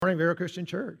morning, Vero Christian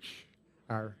Church,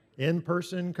 our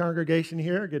in-person congregation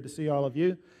here. Good to see all of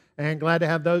you, and glad to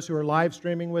have those who are live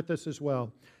streaming with us as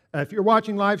well. If you're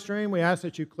watching live stream, we ask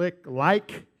that you click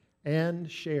like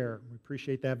and share. We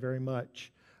appreciate that very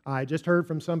much. I just heard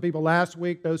from some people last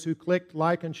week, those who clicked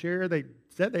like and share, they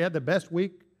said they had the best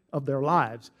week of their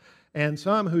lives. And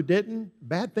some who didn't,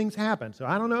 bad things happen. So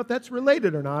I don't know if that's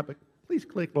related or not, but please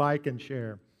click like and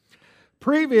share.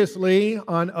 Previously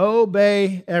on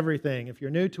Obey Everything. If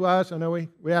you're new to us, I know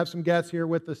we have some guests here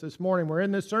with us this morning. We're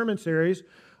in this sermon series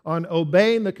on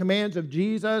obeying the commands of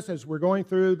Jesus as we're going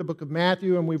through the book of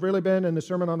Matthew, and we've really been in the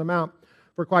Sermon on the Mount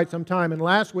for quite some time. And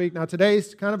last week, now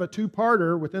today's kind of a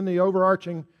two-parter within the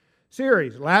overarching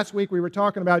series. Last week we were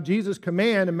talking about Jesus'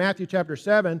 command in Matthew chapter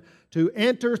 7 to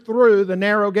enter through the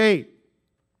narrow gate.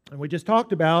 And we just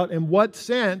talked about in what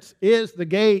sense is the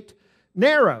gate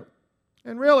narrow.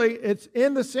 And really, it's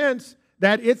in the sense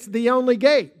that it's the only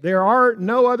gate. There are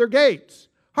no other gates.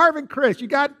 Harvin, Chris, you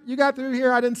got through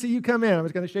here. I didn't see you come in. I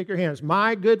was going to shake your hands.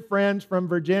 My good friends from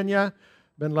Virginia.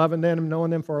 Been loving them and knowing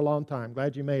them for a long time.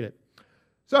 Glad you made it.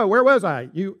 So, where was I?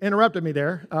 You interrupted me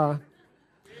there.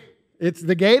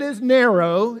 The gate is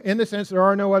narrow in the sense there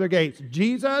are no other gates.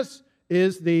 Jesus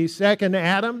is the second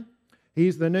Adam.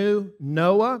 He's the new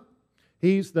Noah.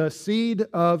 He's the seed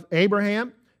of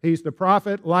Abraham. He's the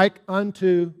prophet like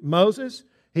unto Moses.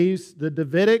 He's the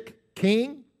Davidic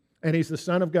king, and he's the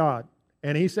Son of God.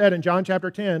 And he said in John chapter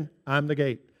 10, I'm the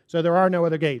gate. So there are no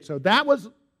other gates. So that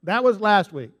was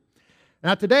last week.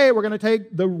 Now today we're going to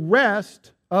take the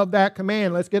rest of that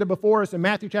command. Let's get it before us in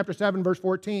Matthew chapter 7, verse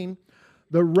 14.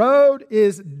 The road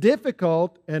is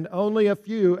difficult, and only a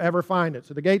few ever find it.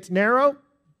 So the gate's narrow,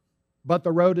 but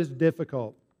the road is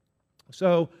difficult.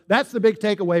 So that's the big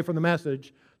takeaway from the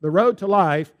message. The road to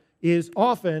life is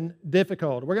often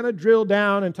difficult. We're going to drill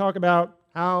down and talk about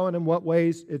how and in what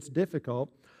ways it's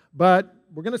difficult. But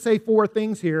we're going to say four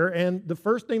things here. And the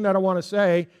first thing that I want to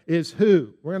say is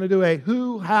who. We're going to do a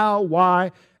who, how,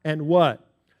 why, and what.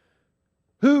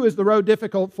 Who is the road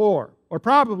difficult for? Or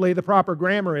probably the proper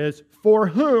grammar is, for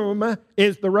whom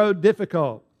is the road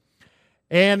difficult?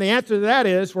 And the answer to that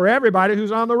is for everybody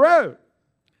who's on the road.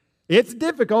 It's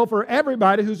difficult for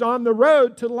everybody who's on the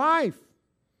road to life.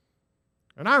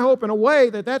 And I hope in a way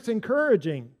that that's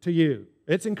encouraging to you.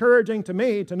 It's encouraging to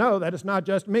me to know that it's not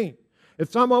just me.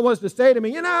 If someone was to say to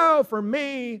me, for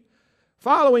me,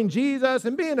 following Jesus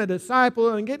and being a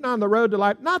disciple and getting on the road to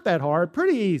life, not that hard,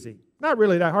 pretty easy, not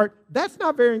really that hard, that's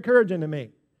not very encouraging to me.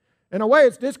 In a way,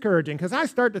 it's discouraging because I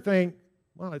start to think,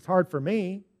 well, it's hard for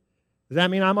me. Does that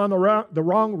mean I'm on the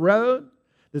wrong road?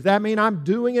 Does that mean I'm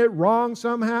doing it wrong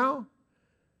somehow?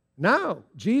 No.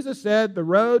 Jesus said the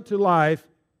road to life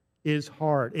is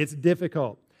hard. It's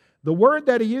difficult. The word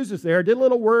that he uses there, I did a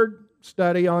little word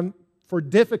study for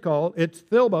difficult. It's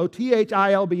thilbo,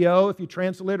 T-H-I-L-B-O. If you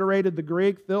transliterated the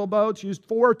Greek, thilbo, it's used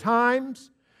 4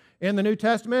 times in the New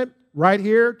Testament. Right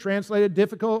here, translated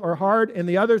difficult or hard. In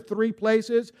the other 3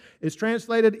 places, it's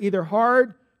translated either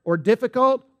hard or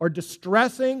difficult or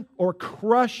distressing or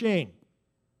crushing.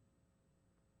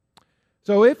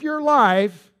 So if your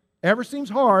life ever seems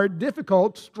hard,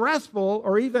 difficult, stressful,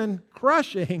 or even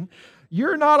crushing,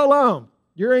 you're not alone.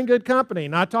 You're in good company.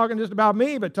 Not talking just about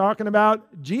me, but talking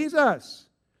about Jesus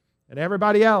and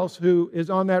everybody else who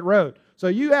is on that road. So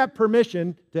you have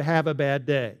permission to have a bad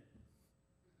day.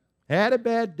 Had a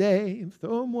bad day,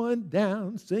 throw one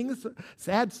down, sing a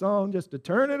sad song just to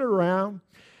turn it around.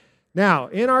 Now,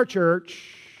 in our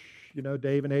church,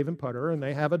 Dave and Avon Putter, and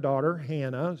they have a daughter,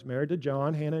 Hannah, who's married to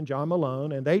John, Hannah and John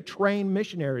Malone, and they train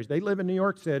missionaries. They live in New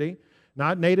York City,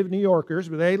 not native New Yorkers,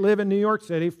 but they live in New York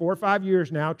City 4 or 5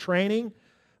 years now, training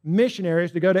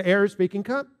missionaries to go to Arab-speaking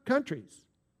countries.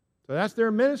 So that's their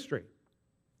ministry.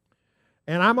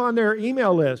 And I'm on their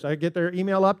email list. I get their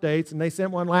email updates, and they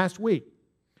sent one last week.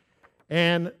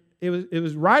 And it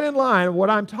was right in line with what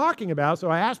I'm talking about, so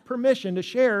I asked permission to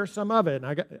share some of it.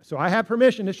 So I have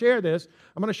permission to share this.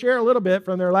 I'm going to share a little bit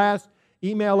from their last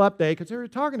email update because they were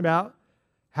talking about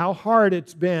how hard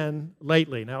it's been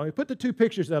lately. Now, we put the 2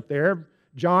 pictures up there,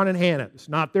 John and Hannah. It's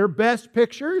not their best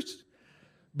pictures,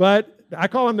 but I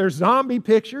call them their zombie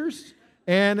pictures.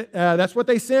 And that's what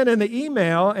they sent in the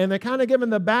email, and they're kind of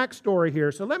giving the backstory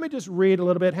here. So let me just read a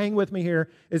little bit. Hang with me here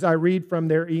as I read from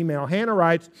their email. Hannah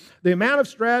writes, the amount of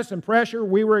stress and pressure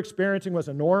we were experiencing was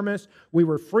enormous. We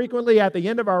were frequently at the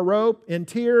end of our rope, in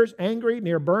tears, angry,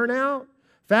 near burnout.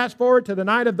 Fast forward to the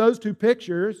night of those 2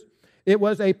 pictures. It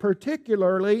was a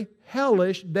particularly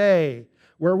hellish day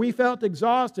where we felt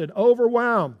exhausted,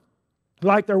 overwhelmed,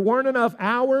 like there weren't enough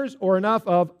hours or enough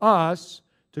of us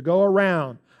to go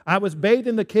around. I was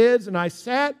bathing the kids, and I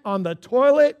sat on the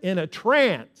toilet in a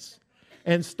trance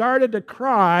and started to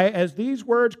cry as these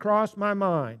words crossed my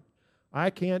mind. I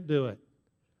can't do it.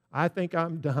 I think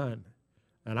I'm done,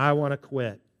 and I want to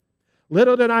quit.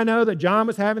 Little did I know that John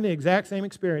was having the exact same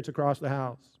experience across the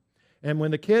house. And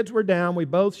when the kids were down, we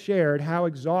both shared how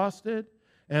exhausted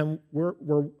and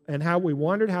how we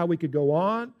wondered how we could go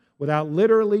on without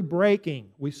literally breaking.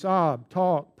 We sobbed,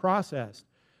 talked, processed,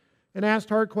 and asked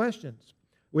hard questions.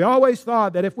 We always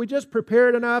thought that if we just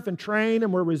prepared enough and trained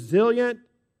and were resilient,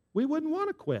 we wouldn't want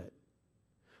to quit.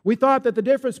 We thought that the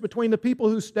difference between the people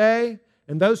who stay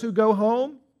and those who go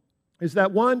home is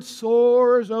that one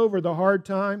soars over the hard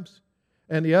times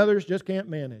and the others just can't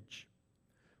manage.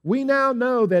 We now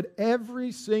know that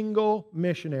every single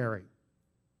missionary,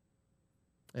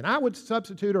 and I would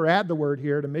substitute or add the word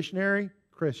here to missionary,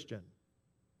 Christian.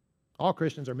 All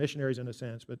Christians are missionaries in a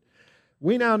sense, but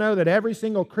we now know that every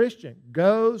single Christian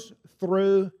goes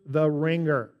through the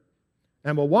ringer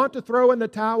and will want to throw in the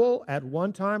towel at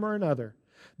one time or another.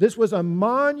 This was a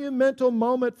monumental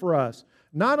moment for us.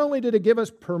 Not only did it give us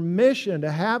permission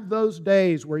to have those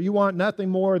days where you want nothing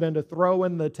more than to throw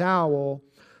in the towel,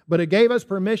 but it gave us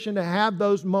permission to have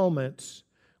those moments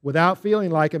without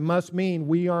feeling like it must mean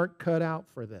we aren't cut out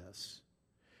for this.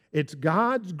 It's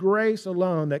God's grace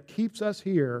alone that keeps us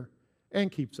here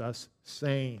and keeps us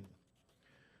sane.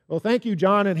 Well, thank you,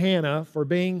 John and Hannah, for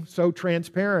being so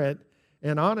transparent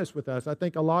and honest with us. I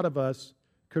think a lot of us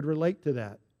could relate to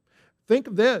that. Think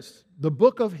of this, the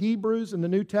book of Hebrews in the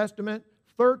New Testament,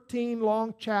 13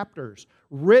 long chapters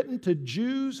written to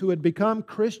Jews who had become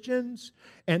Christians,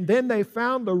 and then they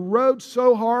found the road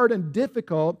so hard and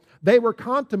difficult, they were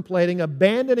contemplating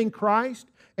abandoning Christ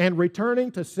and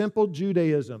returning to simple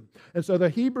Judaism. And so the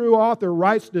Hebrew author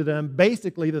writes to them,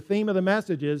 basically the theme of the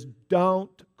message is,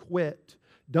 don't quit.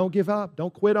 Don't give up.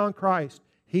 Don't quit on Christ.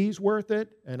 He's worth it,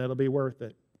 and it'll be worth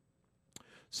it.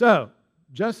 So,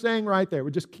 just saying right there,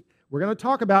 we're going to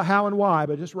talk about how and why,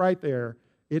 but just right there,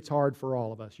 it's hard for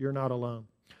all of us. You're not alone.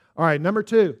 All right, number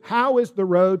 2, how is the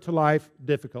road to life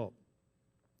difficult?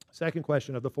 Second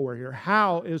question of the 4 here.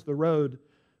 How is the road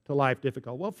to life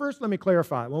difficult? Well, first let me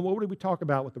clarify. Well, what did we talk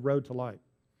about with the road to life?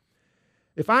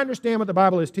 If I understand what the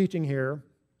Bible is teaching here,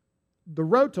 the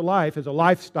road to life is a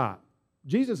lifestyle.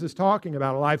 Jesus is talking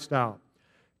about a lifestyle.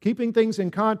 Keeping things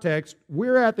in context,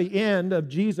 we're at the end of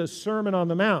Jesus' Sermon on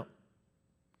the Mount.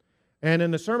 And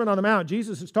in the Sermon on the Mount,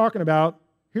 Jesus is talking about,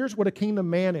 here's what a kingdom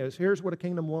man is. Here's what a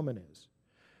kingdom woman is.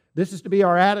 This is to be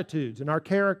our attitudes and our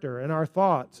character and our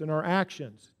thoughts and our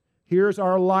actions. Here's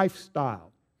our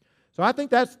lifestyle. So I think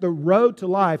that's the road to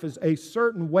life, is a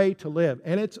certain way to live.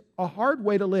 And it's a hard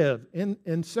way to live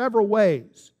in several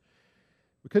ways.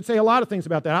 We could say a lot of things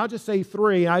about that. I'll just say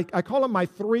 3. I call them my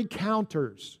 3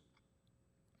 counters.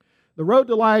 The road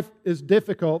to life is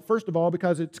difficult, first of all,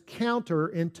 because it's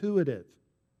counterintuitive.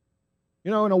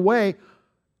 You know, in a way,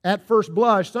 at first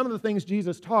blush, some of the things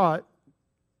Jesus taught,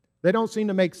 they don't seem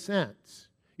to make sense.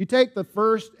 You take the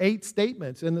first 8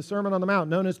 statements in the Sermon on the Mount,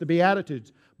 known as the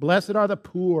Beatitudes. Blessed are the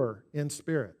poor in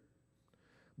spirit.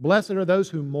 Blessed are those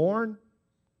who mourn.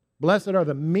 Blessed are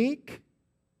the meek.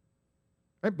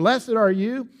 Right? Blessed are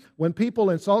you when people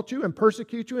insult you and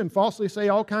persecute you and falsely say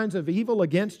all kinds of evil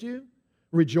against you.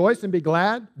 Rejoice and be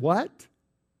glad. What?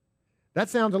 That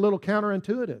sounds a little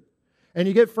counterintuitive. And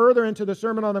you get further into the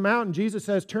Sermon on the Mount, and Jesus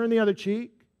says, turn the other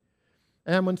cheek.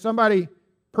 And when somebody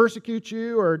persecutes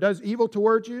you or does evil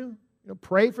towards you,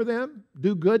 pray for them,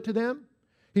 do good to them.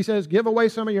 He says, give away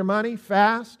some of your money,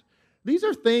 fast. These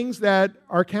are things that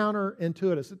are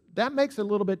counterintuitive. That makes it a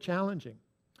little bit challenging.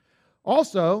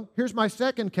 Also, here's my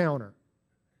second counter.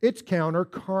 It's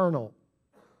counter-carnal.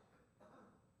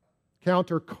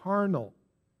 Counter-carnal.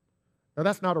 Now,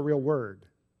 that's not a real word.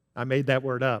 I made that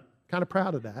word up. Kind of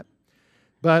proud of that.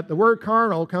 But the word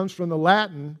carnal comes from the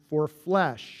Latin for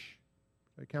flesh.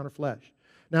 Counter flesh.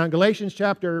 Now, in Galatians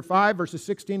chapter 5, verses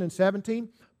 16 and 17,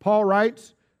 Paul writes,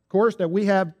 of course,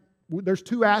 that there's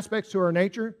 2 aspects to our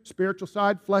nature, spiritual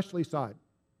side, fleshly side.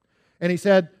 And he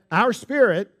said, our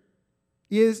spirit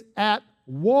is at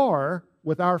war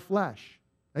with our flesh.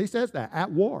 Now, he says that,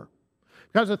 at war.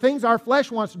 Because the things our flesh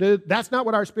wants to do, that's not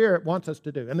what our spirit wants us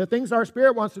to do. And the things our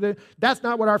spirit wants to do, that's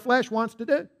not what our flesh wants to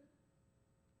do.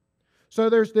 So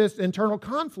there's this internal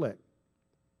conflict.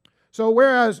 So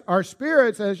whereas our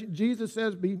spirit says, Jesus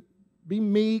says, be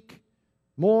meek,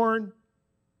 mourn,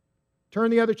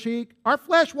 turn the other cheek, our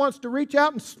flesh wants to reach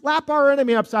out and slap our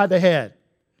enemy upside the head.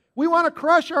 We want to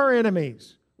crush our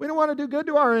enemies. We don't want to do good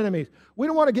to our enemies. We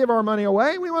don't want to give our money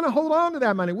away. We want to hold on to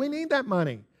that money. We need that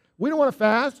money. We don't want to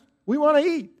fast. We want to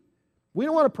eat. We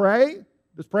don't want to pray.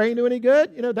 Does praying do any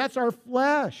good? That's our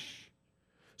flesh.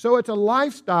 So it's a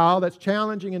lifestyle that's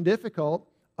challenging and difficult,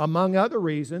 among other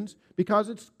reasons, because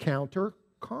it's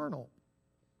counter-carnal.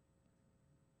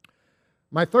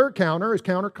 My third counter is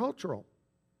countercultural.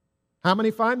 How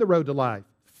many find the road to life?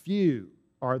 Few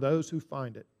are those who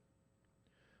find it.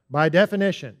 By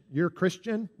definition, you're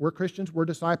Christian, we're Christians, we're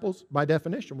disciples. By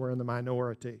definition, we're in the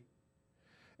minority.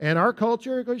 And our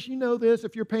culture, because you know this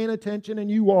if you're paying attention,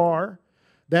 and you are,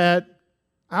 that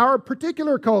our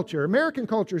particular culture, American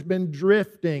culture, has been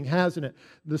drifting, hasn't it?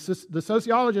 The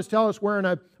sociologists tell us we're in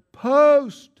a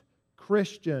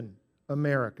post-Christian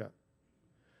America.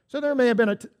 So there may have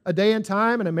been a day and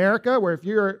time in America where if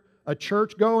you're a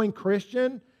church-going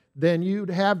Christian, then you'd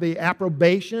have the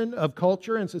approbation of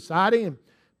culture and society, and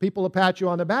people will pat you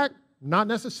on the back. Not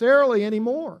necessarily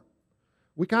anymore.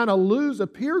 We kind of lose a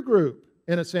peer group,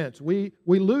 in a sense. We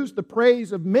lose the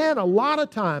praise of men a lot of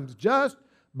times just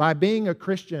by being a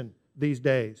Christian these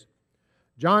days.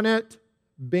 Janet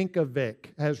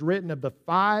Binkovic has written of the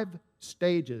 5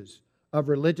 stages of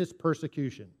religious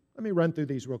persecution. Let me run through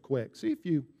these real quick. See if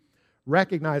you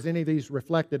recognize any of these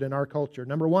reflected in our culture.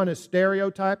 Number 1 is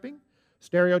stereotyping.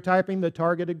 Stereotyping the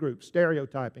targeted group.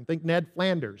 Stereotyping. Think Ned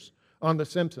Flanders on The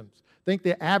Simpsons. Think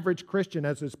the average Christian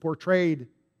as is portrayed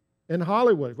in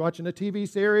Hollywood, watching a TV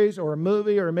series or a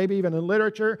movie or maybe even in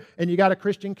literature, and you got a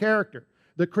Christian character.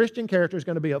 The Christian character is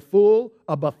going to be a fool,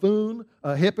 a buffoon,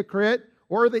 a hypocrite,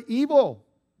 or the evil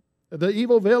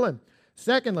villain.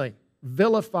 Secondly,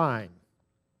 vilifying.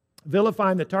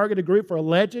 Vilifying the targeted group for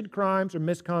alleged crimes or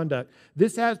misconduct.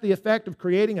 This has the effect of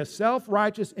creating a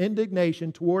self-righteous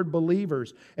indignation toward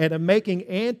believers and of making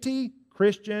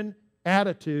anti-Christian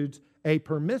attitudes a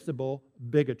permissible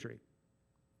bigotry.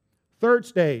 Third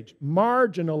stage,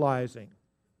 marginalizing.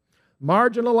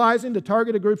 Marginalizing the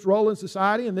targeted group's role in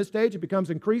society. In this stage, it becomes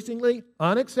increasingly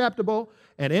unacceptable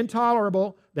and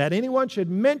intolerable that anyone should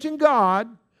mention God,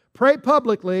 pray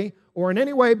publicly, or in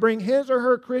any way bring his or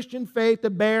her Christian faith to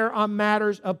bear on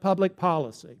matters of public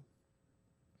policy.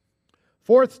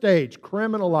 Fourth stage,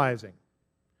 criminalizing.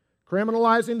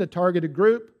 Criminalizing the targeted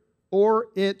group or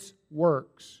its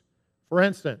works. For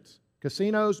instance,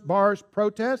 casinos, bars,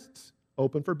 protests,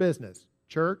 open for business.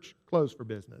 Church, closed for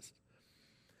business.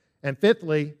 And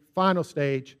fifthly, final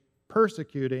stage,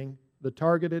 persecuting the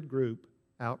targeted group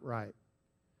outright.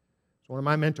 As one of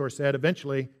my mentors said,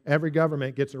 eventually every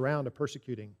government gets around to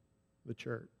persecuting the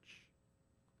church.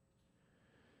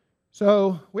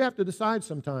 So we have to decide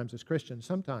sometimes as Christians,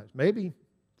 sometimes, maybe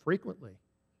frequently,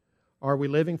 are we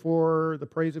living for the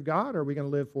praise of God or are we going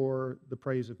to live for the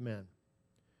praise of men?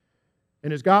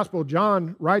 In his gospel,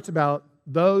 John writes about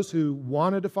those who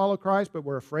wanted to follow Christ but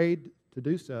were afraid to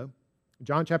do so.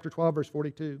 John chapter 12, verse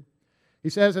 42. He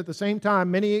says, at the same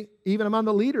time, many, even among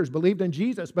the leaders, believed in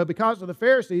Jesus, but because of the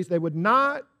Pharisees, they would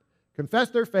not confess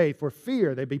their faith for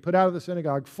fear they'd be put out of the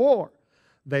synagogue, for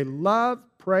they love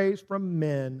praise from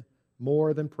men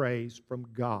more than praise from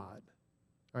God.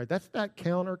 All right, that's that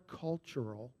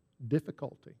countercultural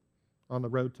difficulty on the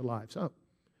road to life. So,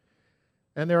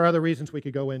 and there are other reasons we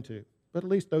could go into, but at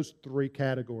least those 3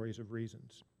 categories of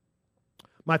reasons.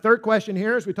 My third question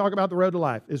here as we talk about the road to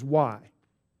life is why?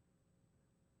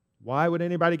 Why would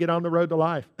anybody get on the road to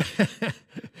life?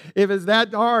 If it's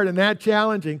that hard and that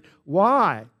challenging,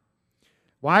 why?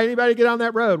 Why anybody get on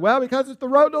that road? Well, because it's the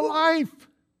road to life.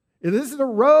 This is a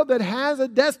road that has a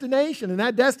destination, and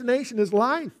that destination is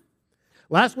life.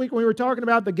 Last week when we were talking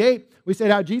about the gate, we said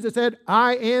how Jesus said,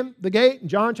 I am the gate. In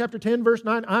John chapter 10, verse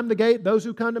 9, I'm the gate. Those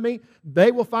who come to me,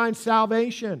 they will find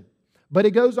salvation. But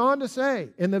he goes on to say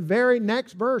in the very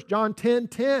next verse, John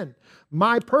 10:10,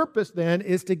 my purpose then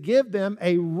is to give them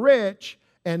a rich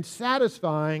and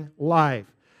satisfying life.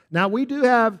 Now we do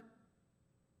have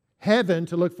heaven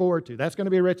to look forward to. That's going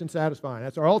to be rich and satisfying.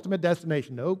 That's our ultimate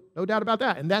destination. No doubt about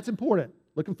that. And that's important.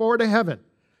 Looking forward to heaven.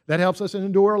 That helps us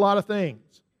endure a lot of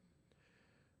things.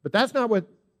 But that's not what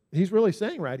he's really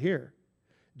saying right here.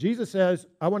 Jesus says,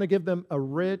 I want to give them a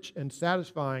rich and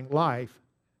satisfying life.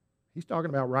 He's talking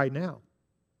about right now.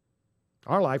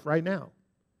 Our life right now.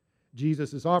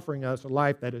 Jesus is offering us a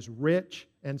life that is rich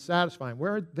and satisfying.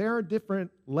 Where there are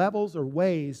different levels or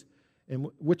ways in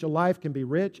which a life can be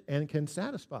rich and can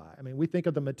satisfy. I mean, we think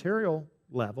of the material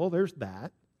level, there's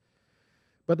that.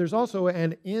 But there's also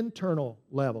an internal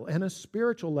level and a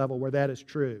spiritual level where that is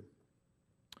true.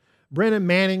 Brennan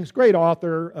Manning's great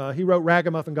author. He wrote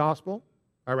Ragamuffin Gospel.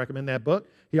 I recommend that book.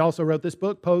 He also wrote this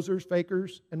book, Posers,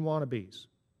 Fakers, and Wannabes.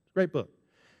 Great book.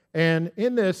 And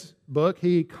in this book,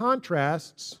 he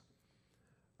contrasts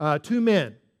 2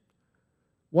 men.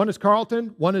 One is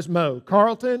Carlton, one is Mo.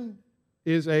 Carlton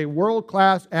is a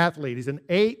world-class athlete. He's an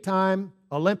 8-time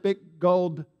Olympic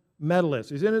gold medalist.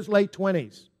 He's in his late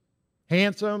 20s.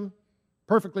 Handsome,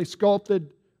 perfectly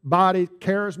sculpted body,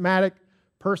 charismatic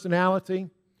personality.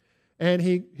 And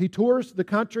he tours the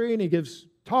country and he gives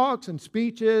talks and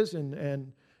speeches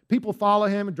and people follow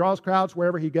him and draws crowds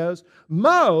wherever he goes.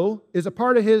 Mo is a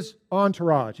part of his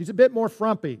entourage. He's a bit more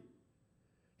frumpy.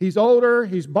 He's older,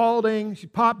 he's balding, he's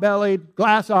pot-bellied,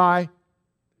 glass eye.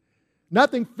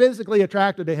 Nothing physically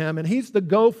attracted to him, and he's the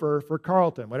gopher for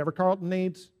Carlton. Whatever Carlton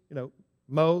needs,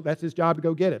 Mo, that's his job to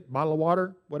go get it. Bottle of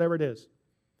water, whatever it is.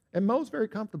 And Mo's very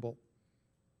comfortable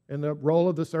in the role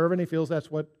of the servant. He feels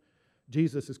that's what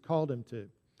Jesus has called him to.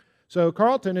 So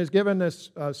Carlton has given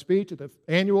this speech at the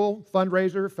annual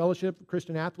fundraiser, Fellowship of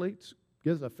Christian Athletes.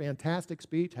 Gives a fantastic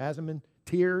speech, has him in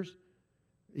tears,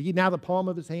 eating out of the palm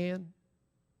of his hand.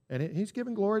 And he's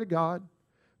giving glory to God.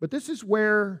 But this is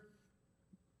where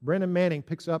Brennan Manning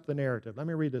picks up the narrative. Let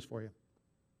me read this for you.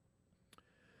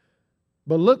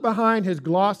 But look behind his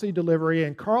glossy delivery,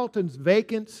 and Carlton's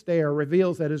vacant stare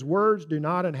reveals that his words do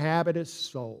not inhabit his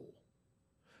soul.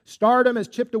 Stardom has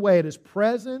chipped away at his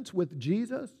presence with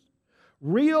Jesus.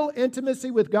 Real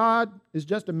intimacy with God is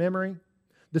just a memory.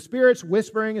 The Spirit's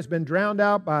whispering has been drowned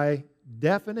out by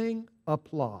deafening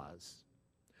applause.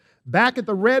 Back at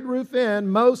the Red Roof Inn,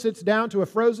 Mo sits down to a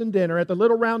frozen dinner at the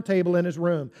little round table in his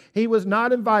room. He was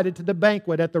not invited to the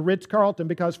banquet at the Ritz-Carlton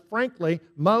because, frankly,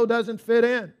 Mo doesn't fit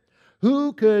in.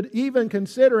 Who could even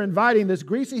consider inviting this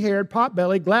greasy-haired,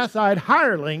 pot-bellied, glass-eyed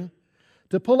hireling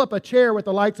to pull up a chair with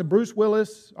the likes of Bruce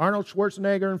Willis, Arnold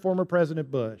Schwarzenegger, and former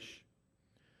President Bush?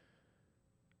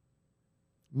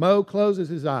 Mo closes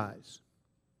his eyes.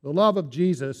 The love of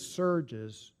Jesus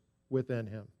surges within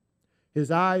him. His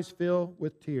eyes fill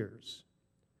with tears.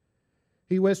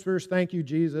 He whispers, "Thank you,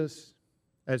 Jesus,"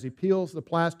 as he peels the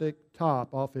plastic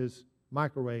top off his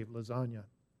microwave lasagna.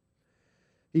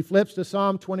 He flips to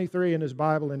Psalm 23 in his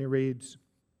Bible and he reads,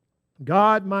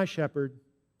 "God, my shepherd,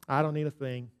 I don't need a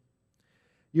thing.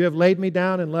 You have laid me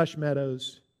down in lush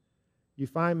meadows. You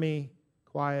find me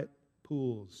quiet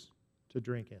pools to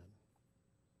drink in."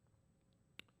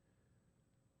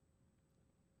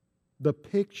 The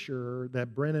picture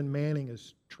that Brennan Manning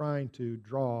is trying to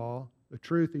draw, the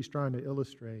truth he's trying to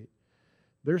illustrate,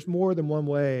 there's more than one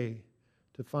way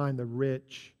to find the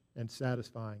rich and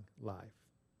satisfying life.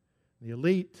 The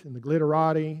elite and the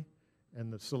glitterati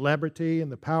and the celebrity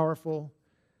and the powerful.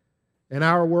 In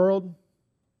our world,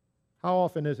 how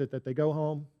often is it that they go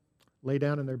home, lay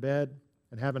down in their bed,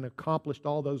 and having accomplished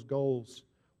all those goals,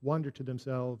 wonder to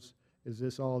themselves, is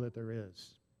this all that there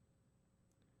is?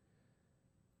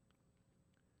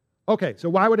 Okay, so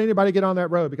why would anybody get on that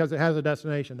road? Because it has a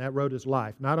destination. That road is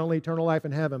life. Not only eternal life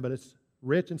in heaven, but it's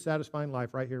rich and satisfying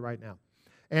life right here, right now.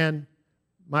 And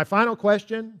my final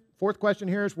question, fourth question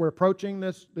here as we're approaching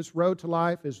this road to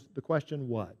life is the question,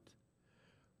 what?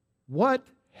 What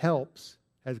helps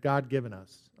has God given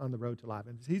us on the road to life?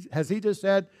 And has He just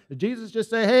said, did Jesus just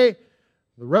say, hey,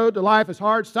 the road to life is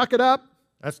hard, suck it up,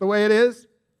 that's the way it is?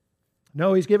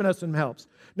 No, He's given us some helps.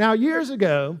 Now, years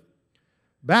ago,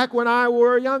 back when I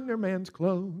wore younger man's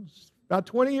clothes, about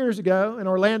 20 years ago in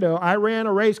Orlando, I ran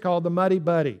a race called the Muddy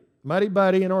Buddy. Muddy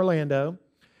Buddy in Orlando.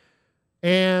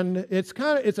 And it's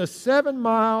a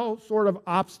 7-mile sort of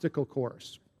obstacle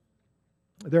course.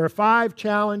 There are 5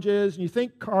 challenges. You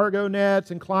think cargo nets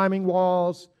and climbing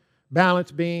walls,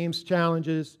 balance beams,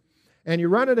 challenges. And you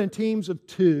run it in teams of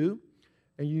 2.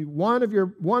 And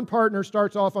one partner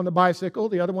starts off on the bicycle,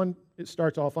 the other one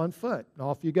starts off on foot. And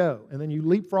off you go. And then you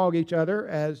leapfrog each other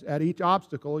as at each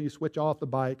obstacle you switch off the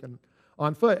bike and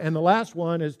on foot. And the last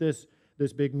one is this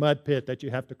big mud pit that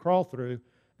you have to crawl through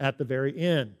at the very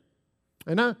end.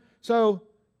 And so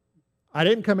I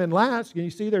didn't come in last. You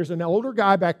see there's an older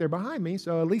guy back there behind me,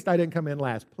 so at least I didn't come in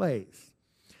last place.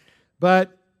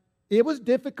 But it was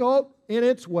difficult in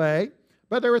its way,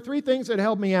 but there were 3 things that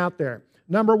helped me out there.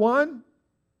 Number 1,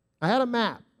 I had a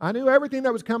map. I knew everything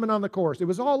that was coming on the course. It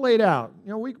was all laid out. You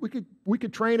know, we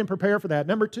could train and prepare for that.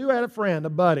 Number 2, I had a friend, a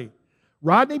buddy.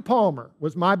 Rodney Palmer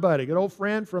was my buddy, good old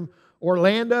friend from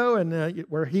Orlando, and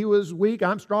where he was weak,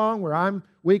 I'm strong. Where I'm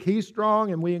weak, he's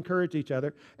strong, and we encourage each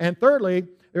other. And thirdly,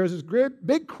 there was this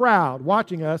big crowd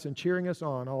watching us and cheering us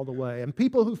on all the way. And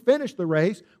people who finished the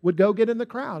race would go get in the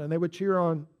crowd, and they would cheer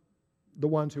on the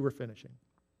ones who were finishing.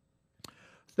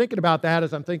 Thinking about that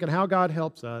as I'm thinking how God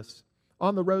helps us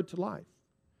on the road to life.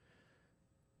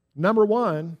 Number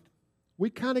 1, we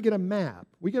kind of get a map.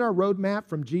 We get our road map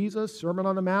from Jesus, Sermon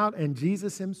on the Mount, and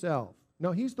Jesus Himself.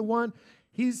 No, He's the one,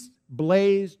 He's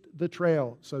blazed the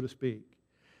trail, so to speak.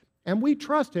 And we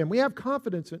trust Him. We have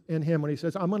confidence in Him when He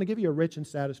says, I'm going to give you a rich and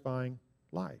satisfying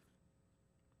life.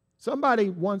 Somebody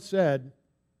once said,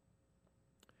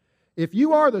 If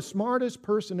you are the smartest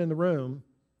person in the room,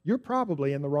 you're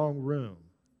probably in the wrong room.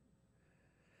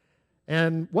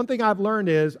 And one thing I've learned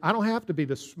is I don't have to be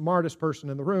the smartest person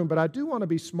in the room, but I do want to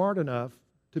be smart enough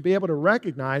to be able to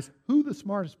recognize who the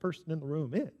smartest person in the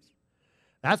room is.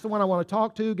 That's the one I want to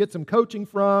talk to, get some coaching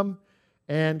from,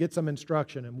 and get some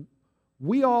instruction. And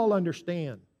we all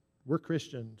understand, we're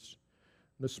Christians,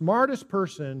 the smartest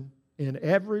person in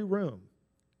every room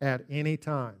at any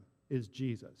time is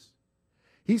Jesus.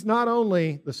 He's not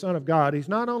only the Son of God, He's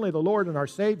not only the Lord and our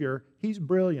Savior, He's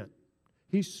brilliant.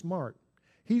 He's smart.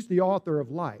 He's the author of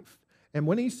life. And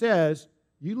when He says,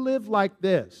 you live like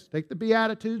this, take the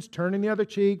Beatitudes, turning the other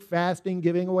cheek, fasting,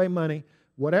 giving away money,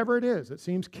 whatever it is, it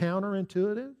seems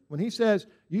counterintuitive. When He says,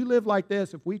 you live like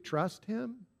this, if we trust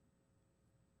Him,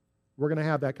 we're going to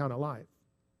have that kind of life.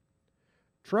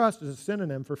 Trust is a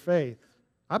synonym for faith.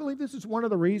 I believe this is one of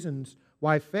the reasons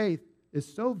why faith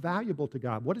is so valuable to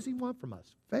God. What does He want from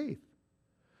us? Faith.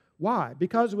 Why?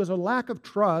 Because it was a lack of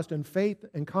trust and faith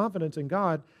and confidence in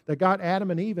God that got Adam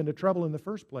and Eve into trouble in the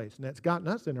first place, and that's gotten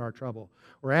us into our trouble.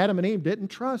 Where Adam and Eve didn't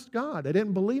trust God. They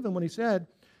didn't believe Him when He said,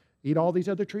 eat all these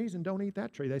other trees and don't eat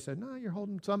that tree. They said, no, you're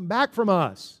holding something back from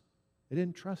us. They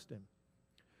didn't trust Him.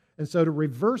 And so to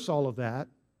reverse all of that,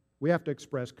 we have to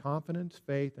express confidence,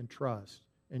 faith, and trust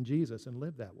in Jesus and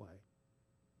live that way.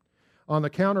 On the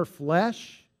counter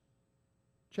flesh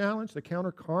challenge, the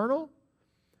counter carnal,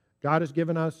 God has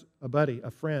given us a buddy,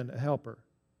 a friend, a helper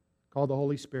called the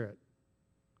Holy Spirit.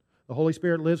 The Holy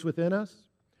Spirit lives within us.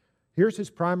 Here's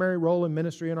His primary role in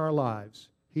ministry in our lives.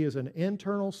 He is an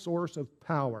internal source of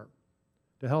power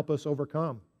to help us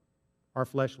overcome our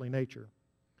fleshly nature.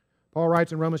 Paul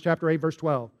writes in Romans chapter 8, verse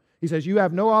 12, he says, you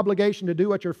have no obligation to do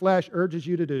what your flesh urges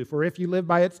you to do, for if you live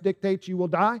by its dictates, you will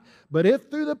die. But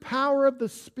if through the power of the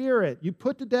Spirit you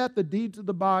put to death the deeds of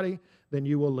the body, then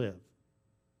you will live.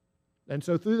 And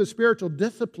so through the spiritual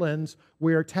disciplines,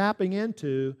 we are tapping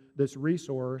into this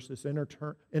resource, this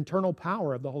internal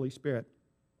power of the Holy Spirit.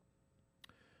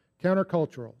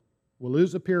 Countercultural. We'll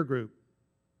lose a peer group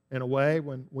in a way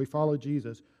when we follow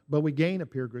Jesus, but we gain a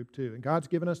peer group too. And God's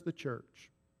given us the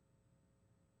church.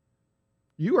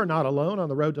 You are not alone on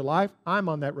the road to life. I'm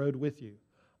on that road with you.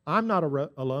 I'm not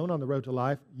alone on the road to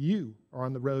life. You are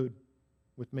on the road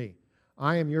with me.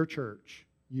 I am your church.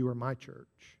 You are my church.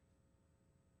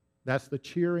 That's the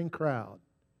cheering crowd.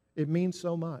 It means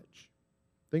so much.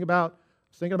 Thinking about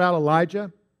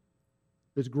Elijah,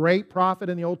 this great prophet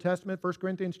in the Old Testament, 1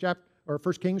 Kings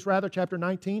chapter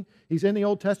 19. He's in the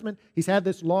Old Testament. He's had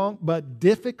this long but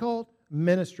difficult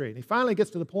ministry. And he finally gets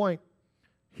to the point,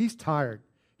 he's tired.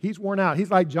 He's worn out.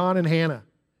 He's like John and Hannah.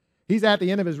 He's at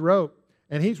the end of his rope,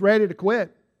 and he's ready to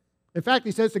quit. In fact,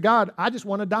 he says to God, I just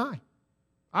want to die.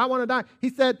 I want to die. He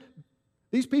said,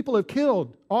 these people have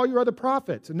killed all your other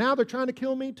prophets, and now they're trying to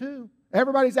kill me too.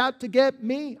 Everybody's out to get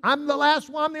me. I'm the last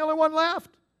one. I'm the only one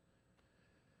left.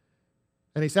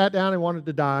 And he sat down and wanted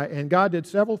to die, and God did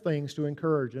several things to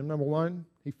encourage him. Number one,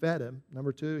 He fed him.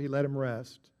 Number two, He let him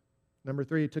rest. Number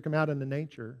three, He took him out into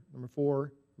nature. Number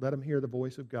four, let him hear the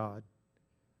voice of God.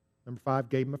 Number five,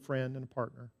 gave him a friend and a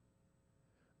partner.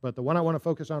 But the one I want to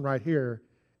focus on right here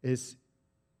is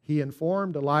He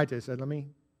informed Elijah. He said, let me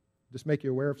just make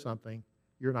you aware of something.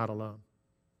 You're not alone.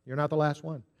 You're not the last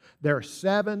one. There are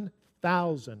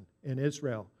 7,000 in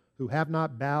Israel who have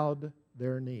not bowed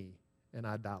their knee in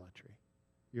idolatry.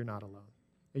 You're not alone.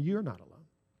 And you're not alone.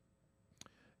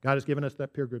 God has given us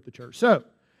that peer group, the church. So,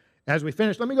 as we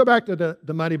finish, let me go back to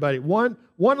the Muddy Buddy. One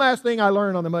last thing I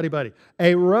learned on the Muddy Buddy.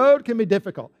 A road can be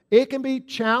difficult. It can be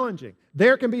challenging.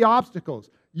 There can be obstacles.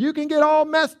 You can get all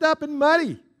messed up and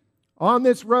muddy on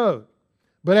this road.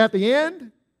 But at the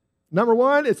end, number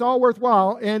one, it's all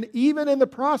worthwhile. And even in the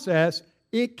process,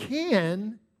 it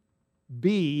can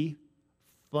be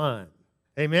fun.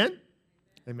 Amen?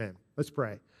 Amen. Let's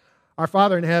pray. Our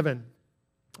Father in heaven,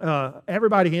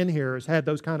 everybody in here has had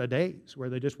those kind of days where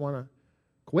they just want to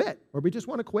quit, or we just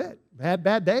want to quit. Had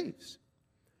bad days.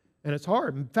 And it's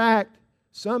hard. In fact,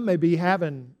 some may be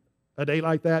having a day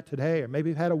like that today, or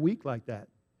maybe have had a week like that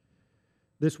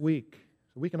this week.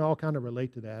 So we can all kind of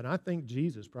relate to that. And I think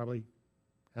Jesus probably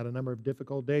had a number of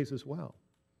difficult days as well.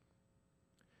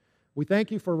 We thank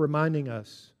You for reminding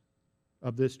us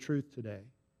of this truth today,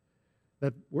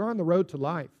 that we're on the road to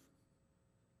life.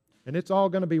 And it's all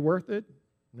going to be worth it,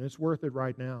 and it's worth it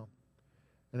right now.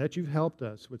 And that You've helped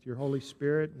us with Your Holy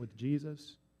Spirit, with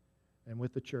Jesus, and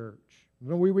with the church.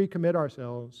 When we recommit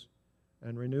ourselves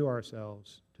and renew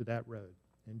ourselves to that road.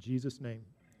 In Jesus' name,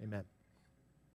 amen.